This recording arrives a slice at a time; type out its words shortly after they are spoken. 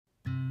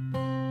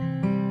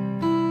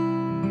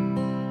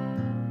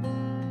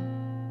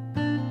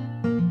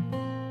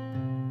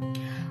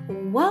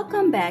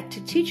Welcome back to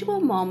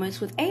Teachable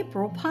Moments with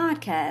April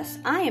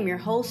podcast. I am your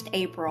host,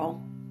 April.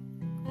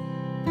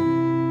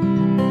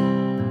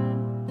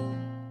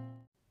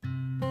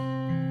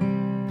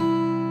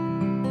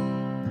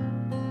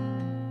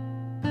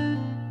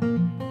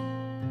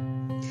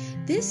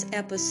 This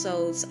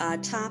episode's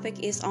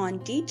topic is on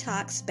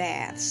detox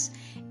baths,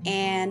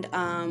 and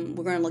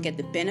we're going to look at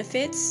the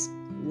benefits.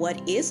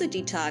 What is a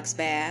detox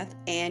bath,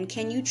 and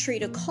can you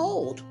treat a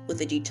cold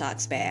with a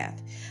detox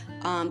bath?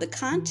 The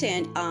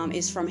content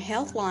is from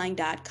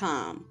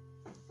healthline.com.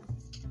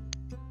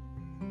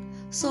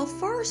 So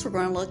first, we're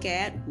going to look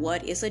at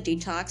what is a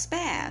detox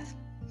bath.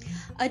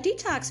 A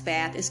detox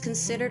bath is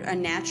considered a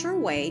natural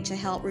way to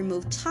help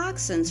remove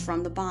toxins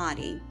from the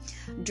body.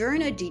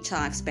 During a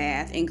detox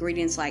bath,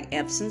 ingredients like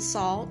Epsom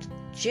salt,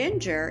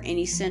 ginger, and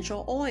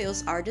essential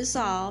oils are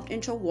dissolved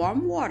into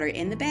warm water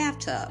in the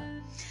bathtub.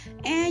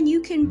 And you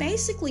can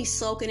basically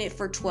soak in it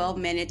for 12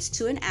 minutes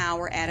to an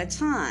hour at a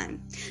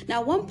time.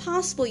 Now, one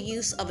possible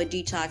use of a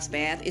detox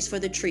bath is for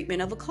the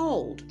treatment of a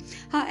cold.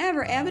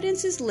 However,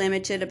 evidence is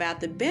limited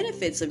about the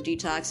benefits of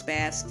detox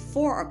baths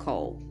for a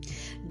cold.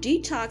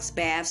 Detox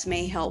baths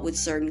may help with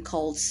certain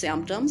cold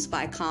symptoms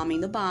by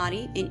calming the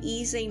body and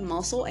easing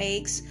muscle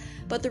aches,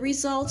 but the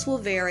results will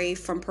vary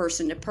from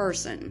person to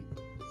person.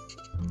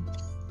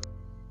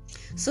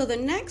 So the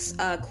next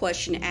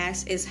question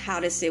asked is,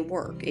 how does it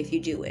work if you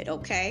do it,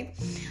 okay?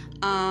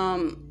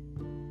 Adding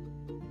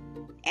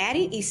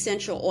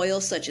essential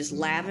oils such as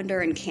lavender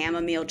and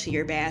chamomile to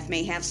your bath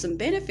may have some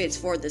benefits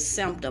for the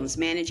symptoms,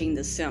 managing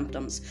the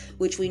symptoms,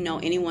 which we know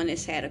anyone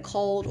that's had a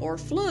cold or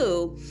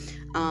flu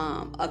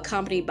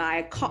accompanied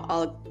by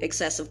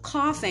excessive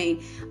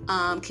coughing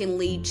can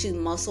lead to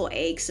muscle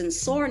aches and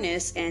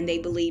soreness, and they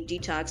believe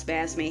detox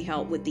baths may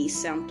help with these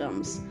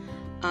symptoms.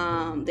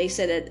 They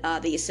said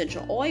that the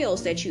essential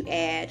oils that you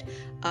add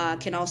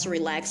can also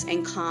relax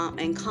and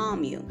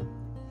calm you.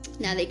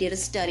 Now, they did a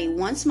study.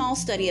 One small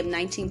study of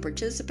 19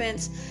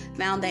 participants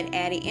found that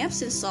adding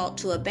Epsom salt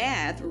to a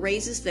bath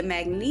raises the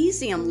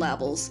magnesium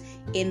levels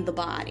in the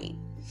body.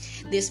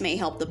 This may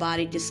help the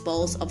body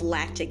dispose of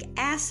lactic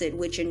acid,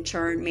 which in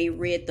turn may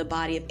rid the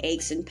body of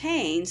aches and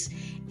pains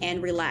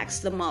and relax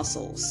the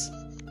muscles.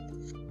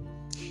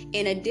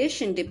 In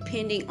addition,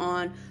 depending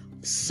on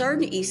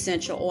certain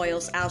essential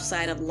oils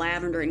outside of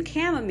lavender and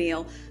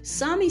chamomile,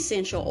 some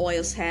essential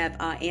oils have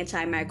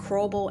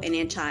antimicrobial and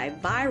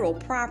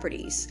antiviral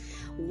properties.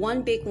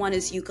 One big one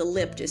is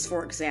eucalyptus,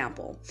 for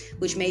example,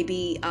 which may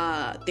be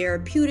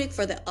therapeutic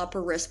for the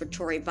upper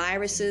respiratory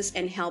viruses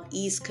and help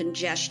ease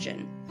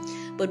congestion.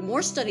 But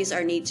more studies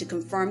are needed to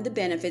confirm the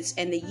benefits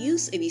and the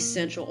use of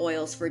essential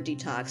oils for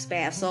detox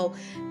baths. So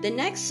the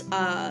next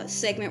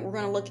segment, we're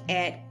going to look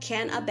at,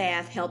 can a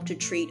bath help to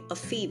treat a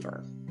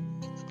fever?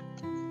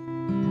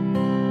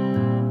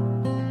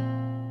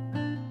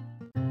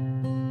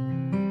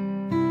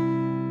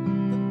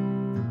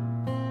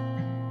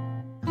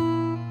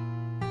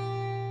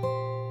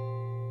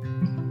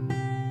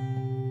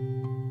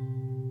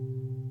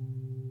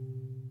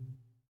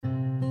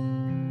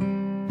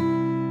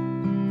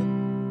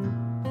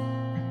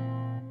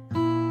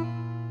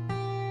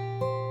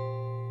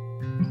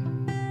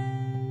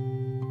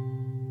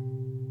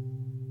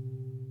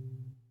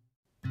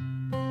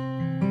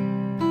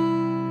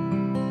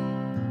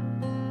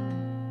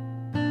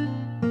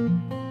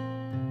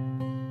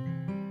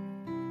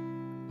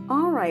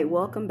 All right,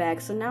 welcome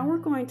back. So now we're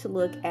going to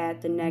look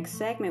at the next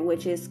segment,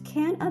 which is,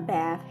 can a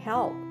bath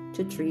help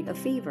to treat a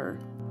fever?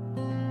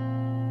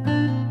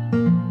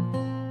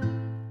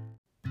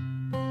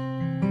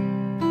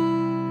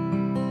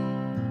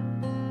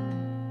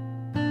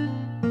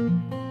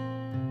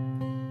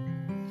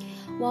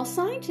 While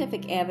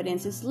scientific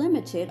evidence is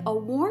limited, a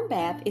warm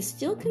bath is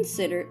still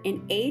considered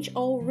an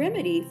age-old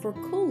remedy for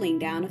cooling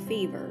down a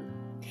fever.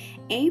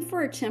 Aim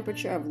for a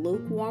temperature of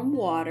lukewarm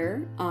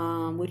water,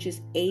 which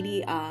is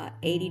 80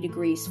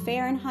 degrees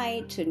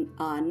Fahrenheit to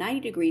 90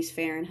 degrees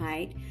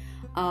Fahrenheit,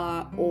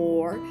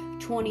 or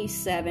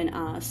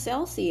 27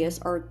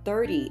 Celsius or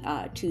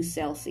 32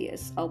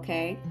 Celsius,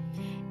 okay?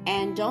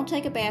 And don't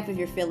take a bath if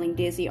you're feeling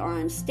dizzy or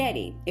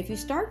unsteady. If you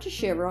start to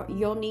shiver,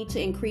 you'll need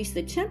to increase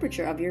the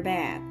temperature of your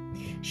bath.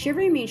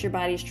 Shivering means your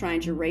body is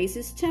trying to raise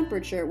its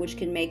temperature, which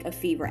can make a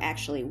fever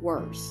actually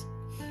worse.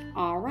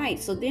 All right,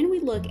 so then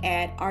we look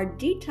at, are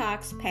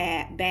detox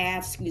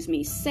baths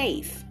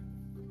safe?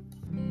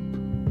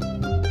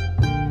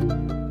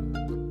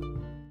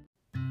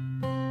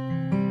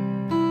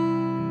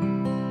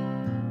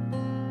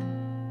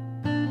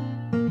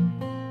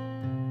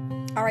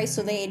 All right,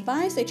 so they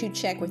advise that you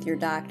check with your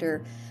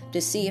doctor to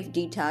see if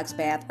detox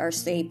baths are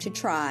safe to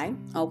try,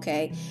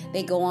 okay?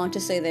 They go on to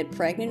say that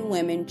pregnant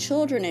women,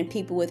 children, and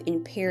people with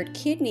impaired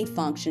kidney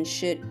function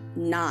should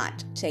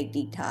not take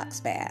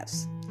detox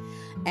baths.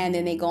 And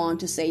then they go on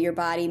to say your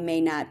body may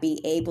not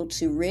be able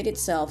to rid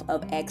itself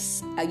of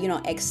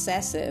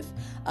excessive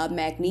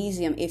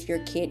magnesium if your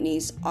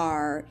kidneys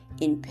are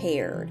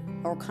impaired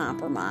or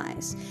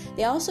compromised.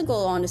 They also go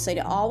on to say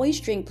to always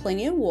drink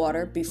plenty of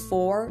water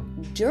before,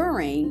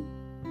 during,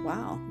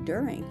 Wow,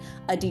 during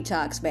a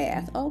detox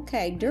bath.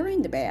 Okay,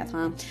 during the bath,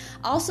 huh?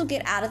 Also,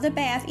 get out of the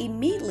bath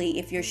immediately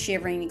if you're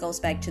shivering. It goes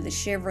back to the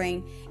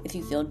shivering if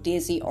you feel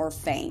dizzy or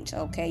faint.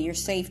 Okay, your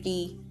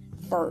safety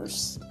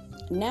first.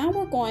 Now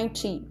we're going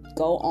to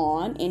go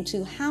on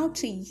into how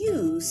to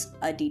use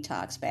a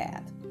detox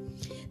bath.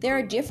 There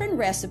are different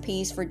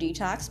recipes for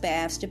detox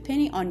baths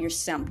depending on your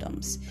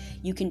symptoms.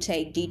 You can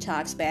take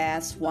detox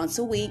baths once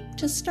a week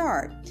to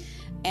start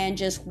and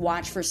just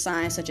watch for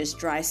signs such as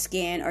dry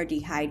skin or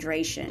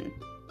dehydration.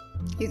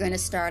 You're going to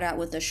start out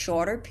with a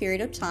shorter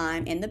period of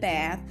time in the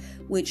bath,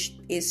 which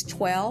is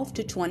 12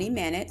 to 20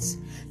 minutes,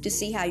 to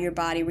see how your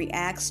body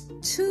reacts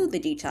to the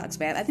detox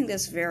bath. I think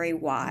that's very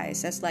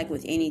wise. That's like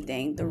with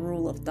anything, the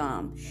rule of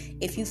thumb.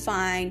 If you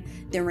find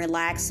them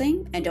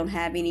relaxing and don't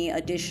have any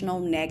additional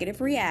negative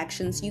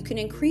reactions, you can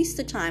increase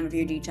the time of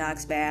your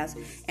detox baths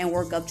and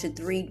work up to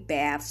 3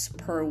 baths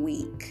per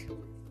week.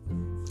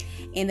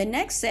 In the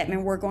next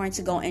segment, we're going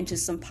to go into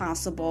some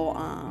possible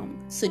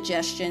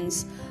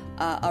suggestions,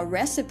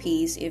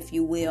 recipes, if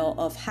you will,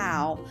 of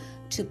how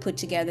to put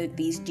together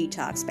these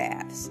detox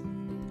baths.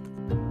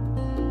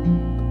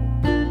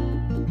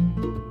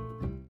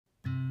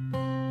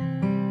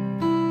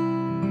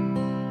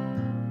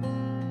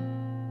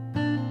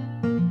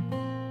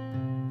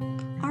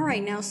 All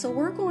right, now, so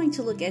we're going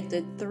to look at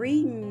the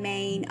 3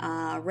 main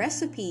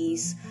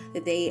recipes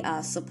that they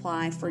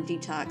supply for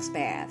detox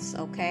baths,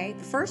 okay?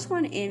 The first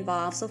one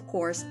involves, of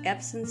course,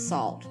 Epsom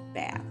salt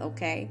bath,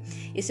 okay?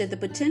 It said the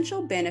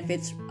potential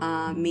benefits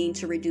mean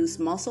to reduce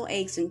muscle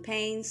aches and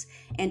pains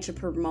and to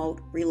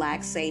promote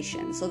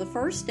relaxation. So the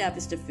first step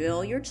is to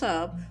fill your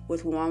tub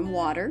with warm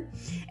water.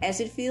 As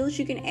it fills,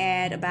 you can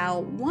add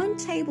about 1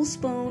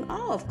 tablespoon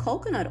of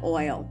coconut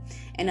oil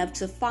and up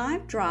to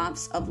 5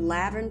 drops of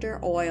lavender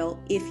oil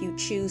if you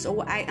choose.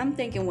 Or I'm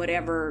thinking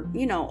whatever,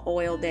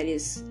 oil that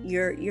is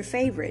your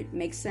favorite.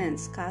 Makes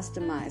sense.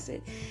 Customize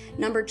it.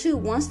 Number 2,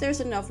 once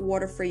there's enough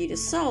water for you to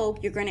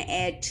soak, you're going to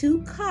add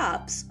 2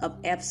 cups of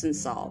Epsom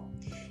salt.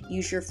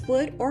 Use your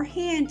foot or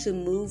hand to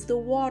move the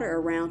water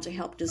around to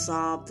help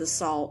dissolve the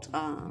salt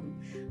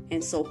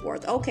and so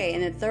forth. Okay,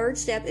 and the third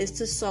step is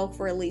to soak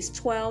for at least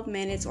 12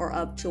 minutes or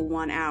up to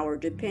 1 hour,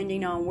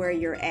 depending on where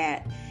you're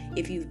at,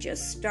 if you've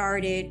just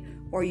started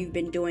or you've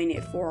been doing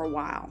it for a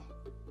while.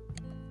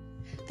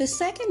 The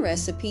second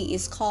recipe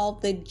is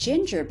called the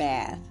ginger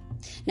bath.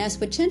 Now, its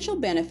potential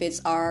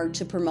benefits are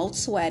to promote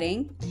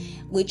sweating,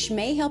 which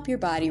may help your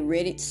body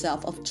rid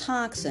itself of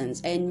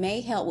toxins and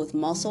may help with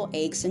muscle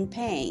aches and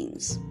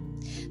pains.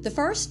 The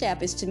first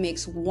step is to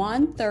mix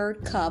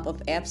 1/3 cup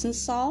of Epsom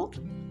salt,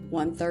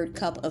 1/3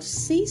 cup of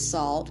sea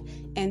salt,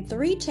 and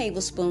 3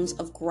 tablespoons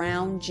of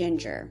ground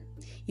ginger.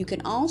 You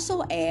can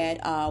also add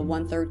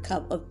 1/3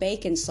 cup of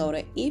baking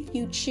soda if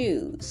you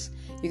choose.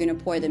 You're going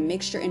to pour the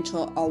mixture into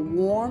a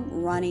warm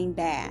running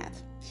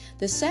bath.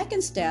 The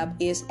second step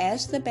is,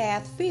 as the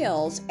bath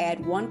fills,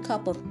 add 1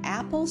 cup of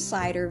apple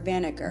cider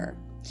vinegar.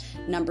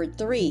 Number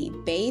 3,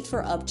 bathe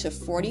for up to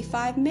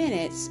 45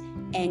 minutes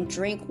and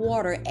drink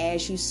water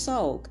as you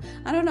soak.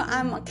 I don't know,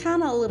 I'm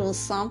kind of a little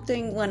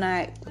something when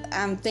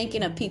I'm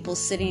thinking of people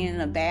sitting in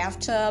a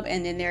bathtub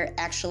and then they're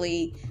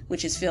actually,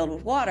 which is filled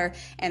with water,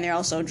 and they're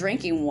also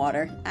drinking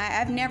water.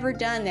 I've never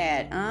done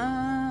that.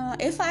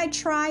 If I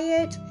try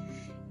it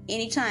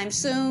anytime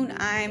soon,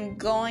 I'm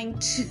going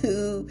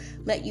to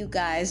let you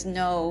guys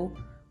know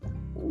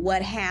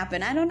what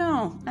happened. I don't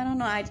know.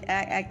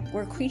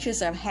 We're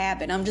creatures of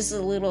habit. I'm just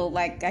a little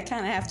I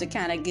kind of have to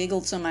kind of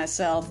giggle to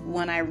myself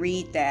when I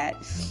read that.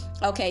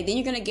 Okay, then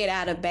you're going to get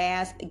out of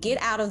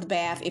the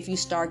bath if you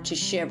start to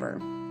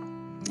shiver.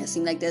 It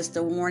seems like that's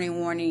the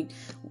warning,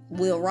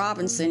 Will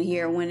Robinson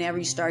here. Whenever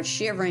you start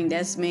shivering,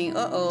 that's mean,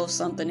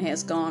 something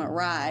has gone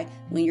awry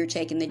when you're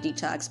taking the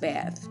detox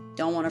bath.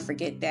 Don't want to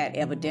forget that,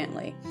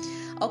 evidently.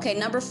 Okay,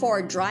 number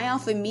 4, dry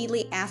off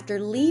immediately after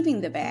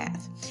leaving the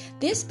bath.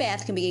 This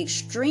bath can be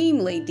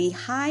extremely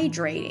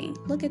dehydrating.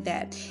 Look at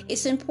that.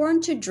 It's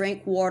important to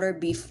drink water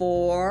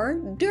before,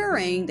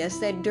 during, that's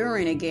that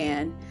during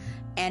again,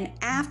 and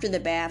after the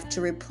bath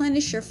to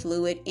replenish your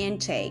fluid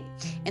intake.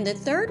 And the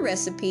third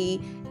recipe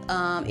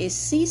is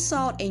sea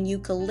salt and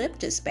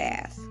eucalyptus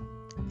bath.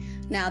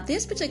 Now,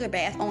 this particular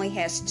bath only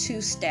has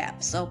 2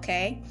 steps,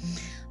 okay?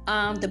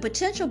 The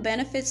potential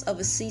benefits of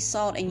a sea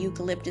salt and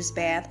eucalyptus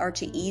bath are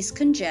to ease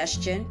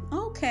congestion,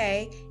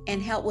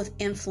 and help with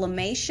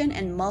inflammation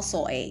and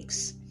muscle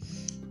aches.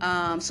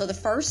 So the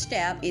first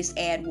step is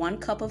add 1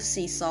 cup of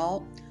sea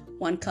salt,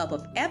 1 cup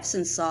of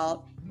Epsom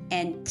salt,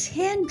 and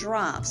 10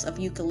 drops of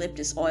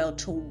eucalyptus oil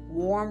to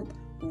warm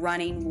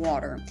running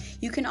water.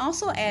 You can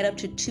also add up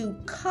to 2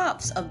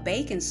 cups of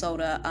baking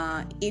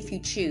soda if you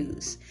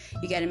choose.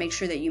 You got to make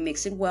sure that you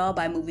mix it well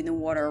by moving the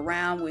water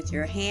around with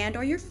your hand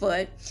or your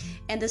foot.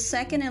 And the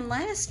second and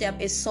last step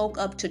is soak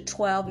up to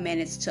 12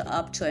 minutes to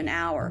up to an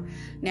hour.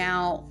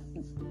 Now,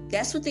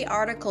 that's what the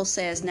article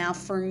says. Now,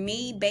 for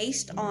me,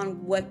 based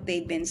on what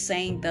they've been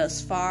saying thus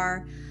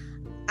far,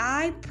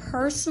 I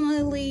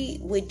personally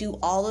would do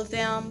all of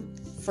them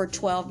for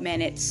 12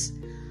 minutes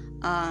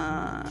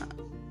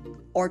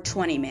or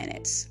 20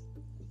 minutes.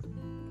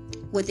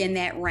 within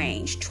that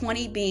range,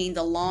 20 being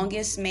the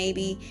longest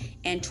maybe,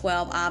 and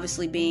 12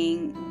 obviously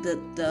being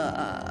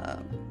the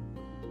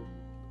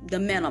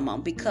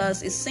minimum,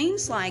 because it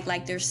seems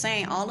like they're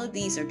saying all of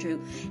these are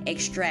to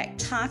extract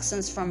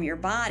toxins from your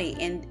body,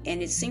 and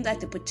it seems like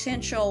the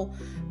potential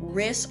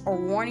risk or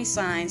warning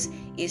signs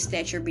is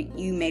that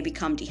you may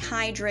become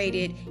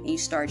dehydrated and you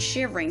start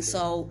shivering.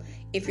 So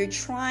if you're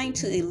trying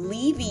to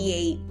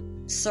alleviate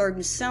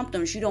certain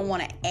symptoms, you don't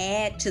want to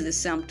add to the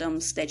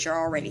symptoms that you're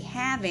already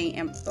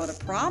having or the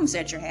problems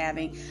that you're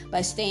having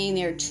by staying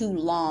there too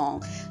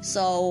long.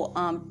 So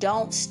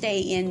don't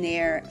stay in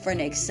there for an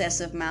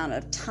excessive amount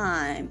of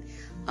time,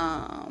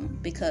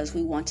 because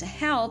we want to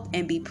help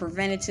and be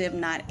preventative,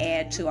 not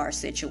add to our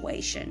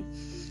situation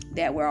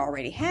that we're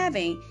already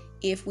having.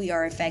 If we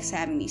are in fact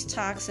having these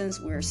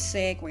toxins, we're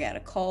sick, we got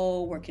a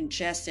cold, we're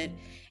congested,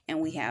 and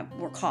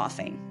we're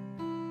coughing.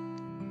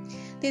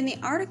 Then the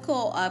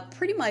article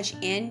pretty much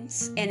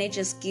ends, and it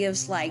just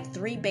gives like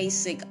 3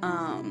 basic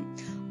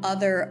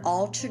other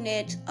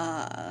alternate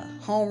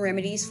home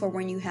remedies for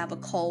when you have a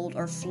cold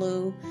or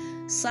flu.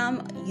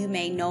 Some you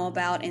may know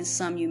about and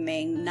some you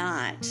may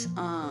not.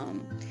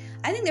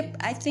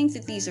 I think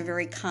that these are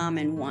very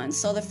common ones.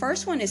 So the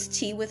first one is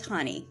tea with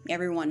honey.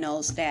 Everyone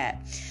knows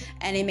that.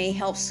 And it may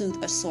help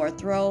soothe a sore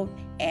throat.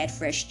 Add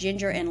fresh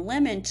ginger and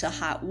lemon to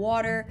hot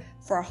water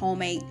for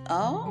homemade,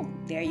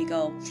 there you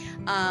go.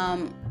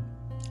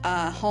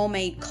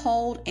 Homemade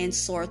cold and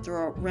sore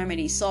throat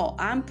remedy. So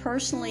I'm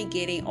personally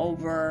getting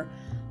over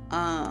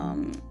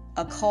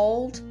a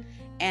cold,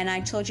 and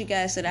I told you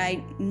guys that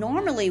I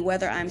normally,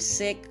 whether I'm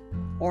sick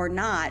or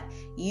not,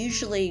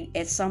 usually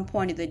at some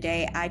point of the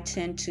day I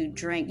tend to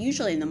drink,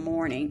 usually in the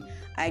morning,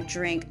 I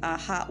drink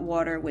hot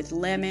water with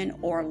lemon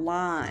or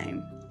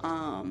lime.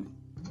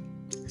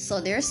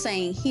 So they're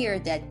saying here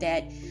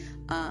that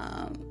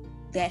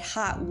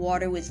hot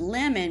water with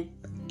lemon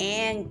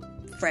and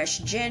fresh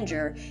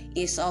ginger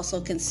is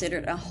also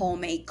considered a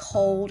homemade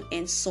cold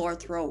and sore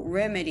throat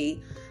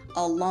remedy,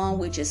 along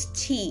with just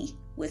tea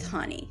with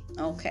honey.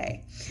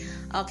 Okay,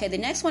 the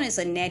next one is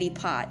a neti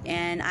pot,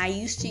 and I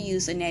used to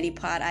use a neti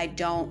pot. I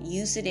don't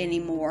use it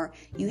anymore.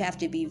 You have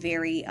to be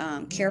very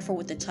careful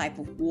with the type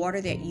of water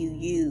that you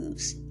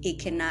use. It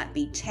cannot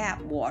be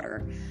tap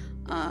water,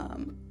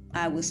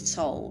 I was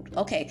told.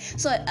 Okay,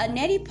 so a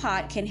neti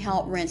pot can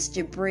help rinse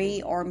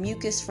debris or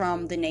mucus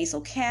from the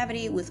nasal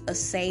cavity with a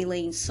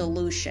saline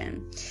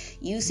solution.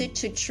 Use it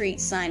to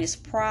treat sinus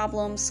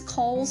problems,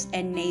 colds,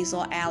 and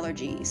nasal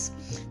allergies.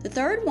 The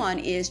third one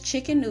is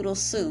chicken noodle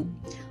soup.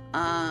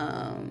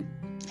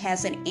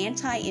 Has an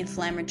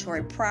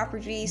anti-inflammatory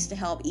properties to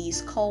help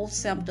ease cold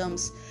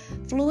symptoms.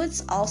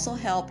 Fluids also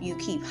help you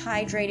keep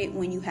hydrated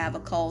when you have a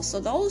cold. So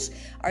those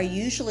are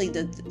usually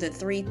the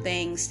 3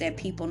 things that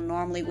people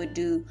normally would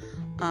do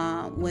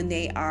when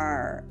they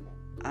are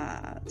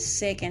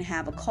sick and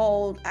have a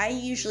cold. I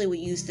usually would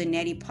use the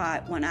neti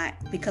pot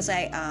because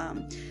I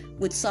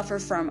would suffer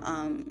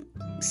from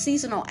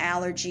seasonal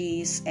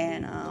allergies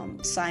and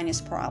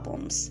sinus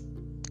problems.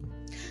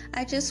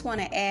 I just want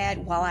to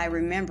add, while I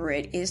remember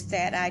it, is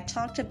that I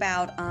talked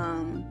about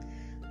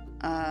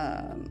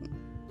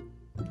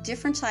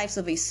different types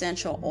of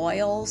essential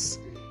oils,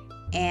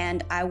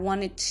 and I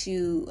wanted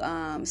to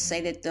say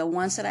that the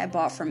ones that I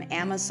bought from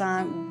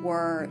Amazon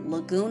were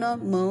Laguna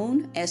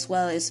Moon as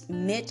well as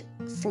Mit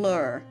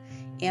Fleur,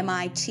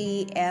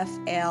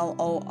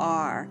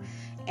 Mitflor.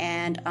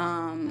 And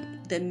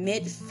the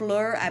Mit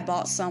Fleur, I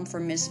bought some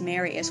for Miss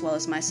Mary as well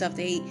as myself.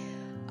 They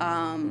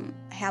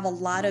have a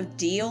lot of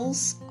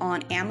deals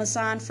on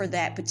Amazon for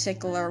that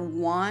particular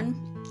one,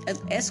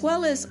 as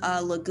well as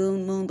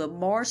Lagoon Moon, but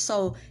more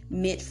so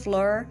Mit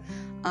Fleur.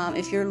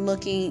 If you're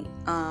looking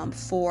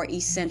for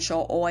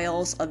essential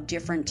oils of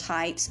different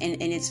types,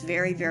 and it's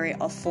very, very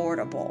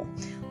affordable.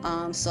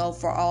 So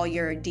for all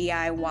your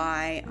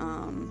DIY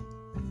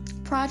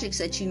projects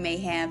that you may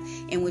have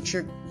in which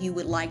you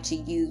would like to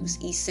use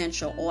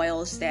essential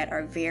oils that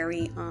are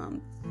very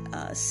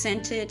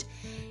scented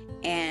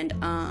and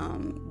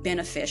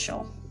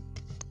beneficial.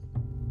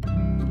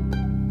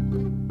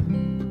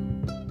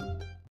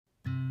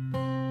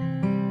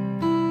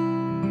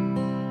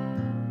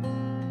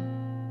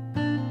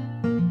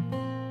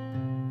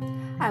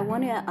 I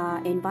want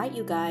to invite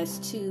you guys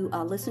to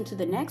listen to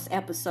the next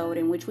episode,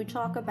 in which we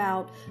talk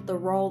about the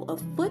role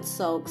of foot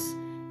soaks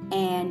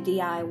and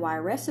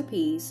DIY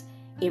recipes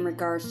in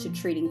regards to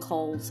treating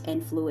colds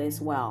and flu as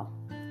well.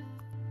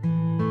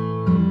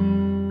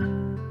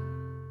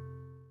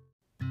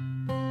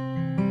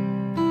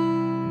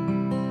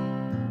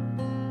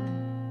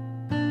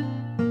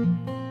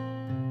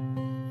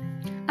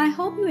 I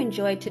hope you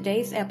enjoyed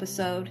today's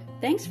episode.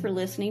 Thanks for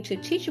listening to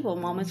Teachable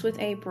Moments with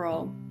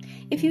April.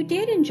 If you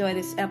did enjoy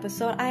this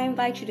episode, I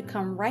invite you to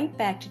come right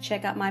back to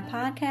check out my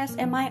podcast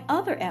and my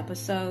other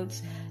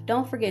episodes.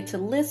 Don't forget to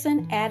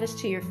listen, add us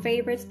to your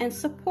favorites, and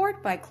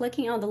support by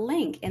clicking on the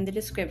link in the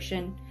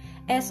description.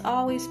 As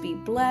always, be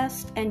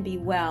blessed and be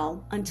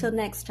well. Until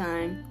next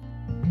time.